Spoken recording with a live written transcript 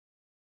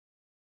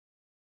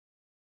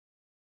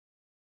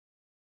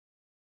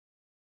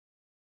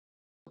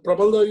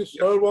Prabal, you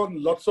serve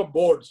on lots of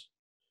boards.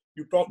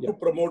 You talk to Yeah.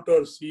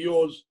 promoters,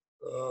 CEOs.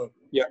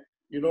 Yeah.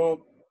 You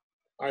know,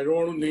 I don't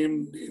want to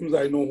name names.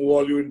 I know who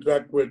all you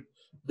interact with.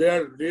 They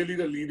are really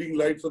the leading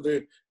lights of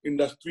the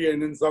industry,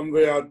 and in some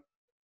way are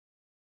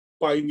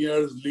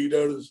pioneers,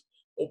 leaders,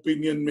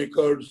 opinion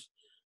makers,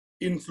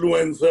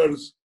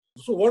 influencers.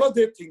 So what are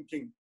they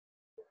thinking?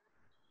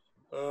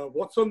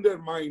 What's on their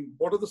mind?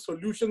 What are the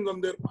solutions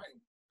on their mind?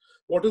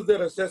 What is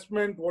their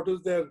assessment? What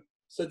is their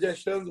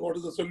suggestions? What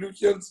are the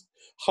solutions?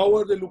 How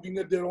are they looking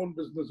at their own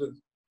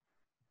businesses?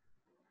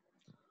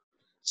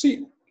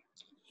 See,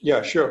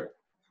 yeah, sure.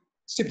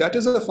 See, that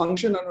is a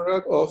function,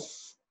 Anurag, of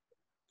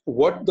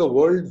what the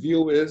world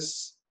view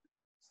is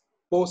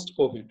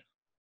post-COVID,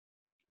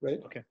 right?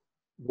 Okay.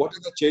 What are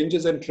the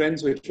changes and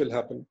trends which will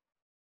happen?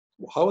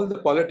 How will the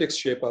politics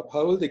shape up?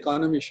 How will the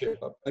economy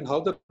shape up? And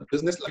how the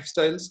business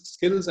lifestyles,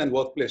 skills, and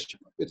workplace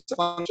shape up? It's a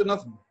function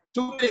of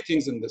too many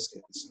things in this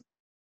case.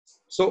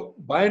 So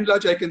by and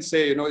large, I can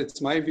say,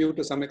 it's my view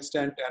to some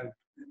extent, and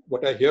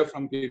what I hear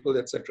from people,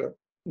 etc.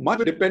 Much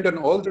will depend on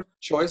all the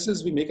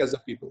choices we make as a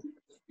people.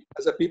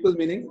 As a people,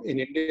 meaning in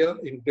India,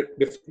 in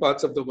different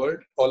parts of the world,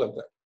 all of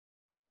that.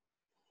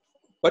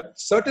 But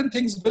certain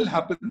things will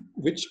happen,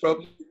 which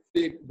probably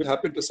will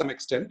happen to some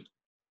extent.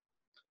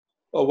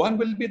 One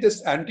will be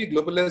this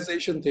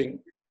anti-globalization thing,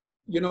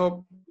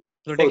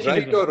 for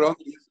right or wrong.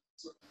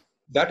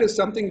 That is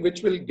something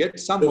which will get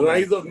some the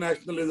rise of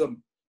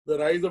nationalism, the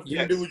rise of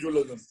Yes.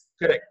 individualism.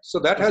 Correct. So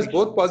that has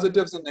both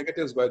positives and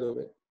negatives, by the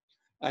way.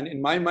 And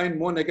in my mind,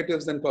 more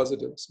negatives than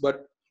positives.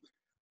 But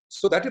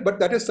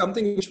that is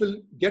something which will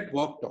get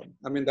worked on.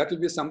 I mean, that will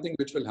be something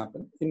which will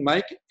happen. In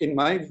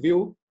my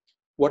view,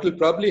 what will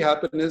probably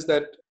happen is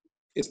that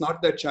it's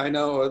not that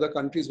China or other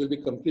countries will be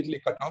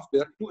completely cut off. They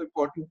are too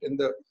important in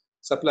the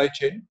supply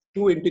chain,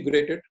 too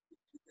integrated.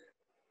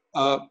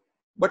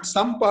 But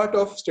some part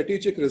of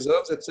strategic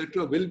reserves,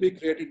 etc., will be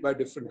created by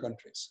different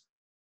countries,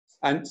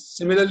 and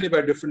similarly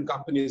by different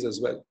companies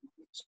as well.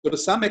 So to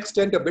some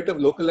extent, a bit of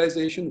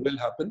localization will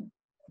happen,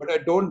 but I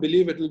don't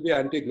believe it will be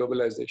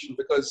anti-globalization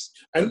because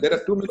there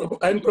are too many.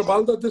 And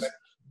Prabal,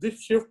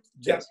 this shift,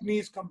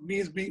 Japanese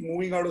companies be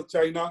moving out of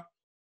China,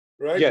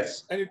 right?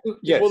 Yes. And it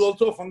was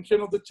also a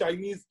function of the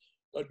Chinese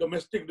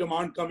domestic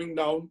demand coming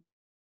down.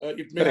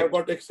 It may have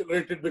got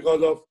accelerated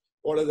because of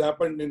what has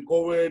happened in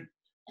COVID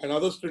and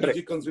other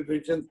strategic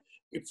considerations.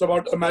 It's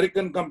about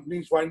American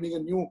companies finding a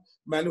new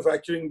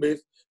manufacturing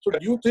base. So do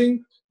you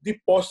think the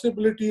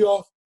possibility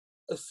of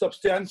a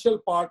substantial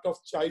part of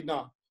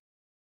China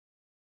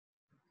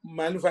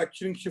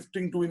manufacturing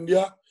shifting to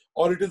India,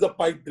 or it is a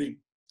pipe dream?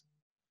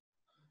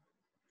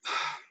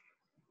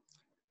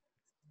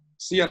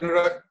 See,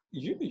 Anurag,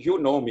 you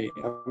know me.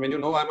 I mean,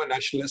 I'm a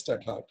nationalist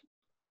at heart.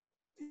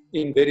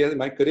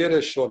 My career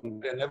has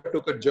shown I never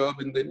took a job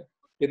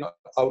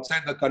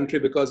outside the country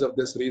because of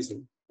this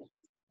reason.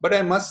 But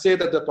I must say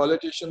that the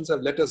politicians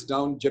have let us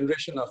down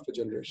generation after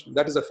generation.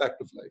 That is a fact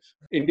of life.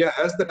 India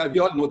has we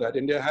all know that.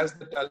 India has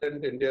the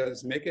talent. India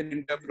has Make in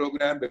India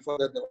program. Before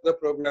that, the other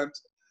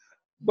programs.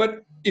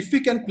 But if we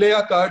can play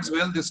our cards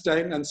well this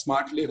time and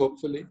smartly,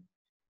 hopefully,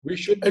 we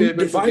should be able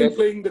to define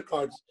playing the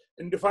cards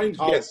and define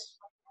how. Yes.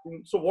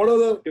 So what are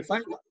the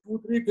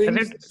 2-3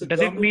 things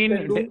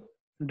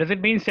Does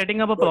it mean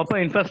setting up a proper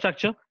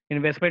infrastructure,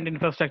 investment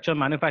infrastructure,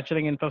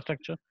 manufacturing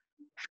infrastructure,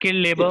 skilled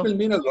labor? It will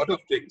mean a lot of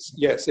things.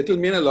 Yes, it will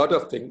mean a lot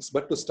of things.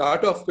 But to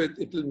start off with,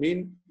 it will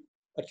mean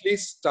at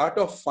least start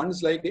off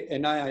funds like the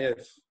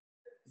NIIF,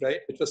 right?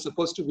 It was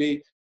supposed to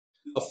be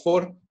a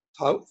 4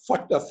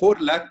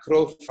 lakh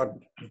crore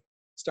fund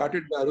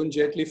started by Arun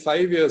Jaitley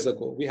 5 years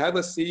ago. We have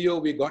a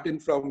CEO we got in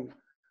from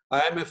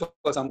IMF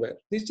or somewhere.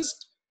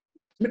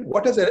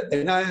 What has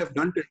NIIF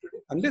done till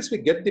today? Unless we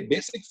get the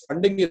basic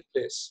funding in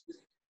place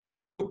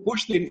to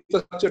push the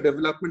infrastructure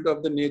development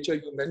of the nature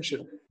you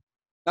mentioned,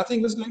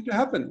 nothing was going to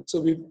happen.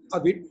 So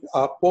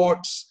our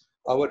ports,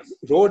 our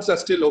roads are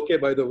still okay,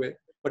 by the way,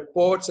 but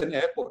ports and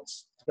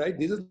airports, right?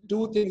 These are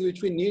two things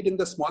which we need in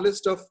the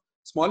smallest of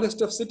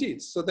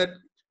cities, so that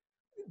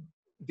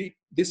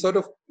the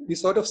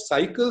sort of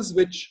cycles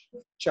which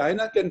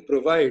China can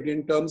provide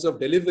in terms of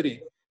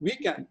delivery, we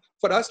can.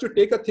 For us to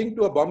take a thing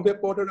to a Bombay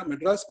port or a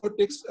Madras port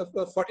takes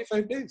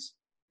 45 days.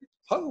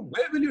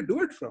 Where will you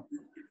do it from?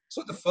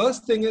 So the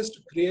first thing is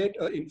to create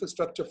an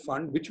infrastructure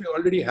fund, which we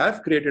already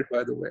have created,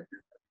 by the way,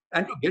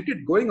 and to get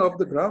it going off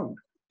the ground.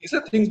 These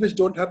are things which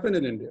don't happen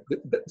in India.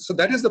 So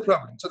that is the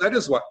problem. So that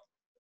is one.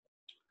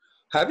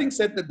 Having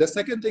said that, the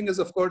second thing is,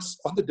 of course,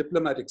 on the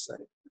diplomatic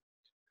side.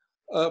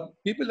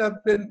 People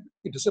have been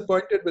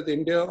disappointed with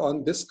India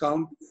on this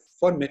count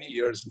for many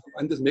years now.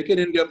 And this Make in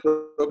India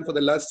program for the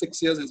last 6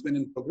 years has been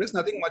in progress.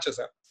 Nothing much has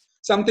happened.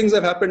 Some things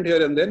have happened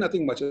here and there.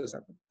 Nothing much has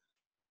happened.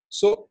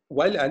 So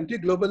while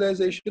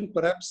anti-globalization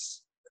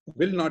perhaps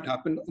will not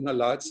happen on a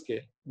large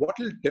scale, what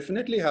will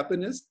definitely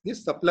happen is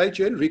this supply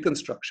chain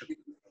reconstruction.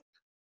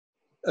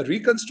 A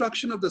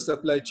reconstruction of the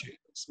supply chain,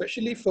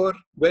 especially for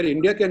where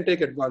India can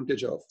take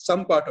advantage of,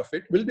 some part of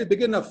it will be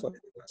big enough for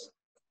us.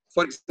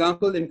 For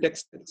example, in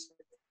textiles.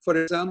 For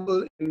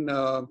example, in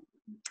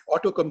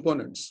auto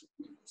components.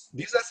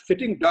 these are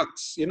fitting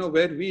ducts,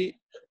 where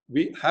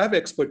we have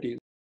expertise.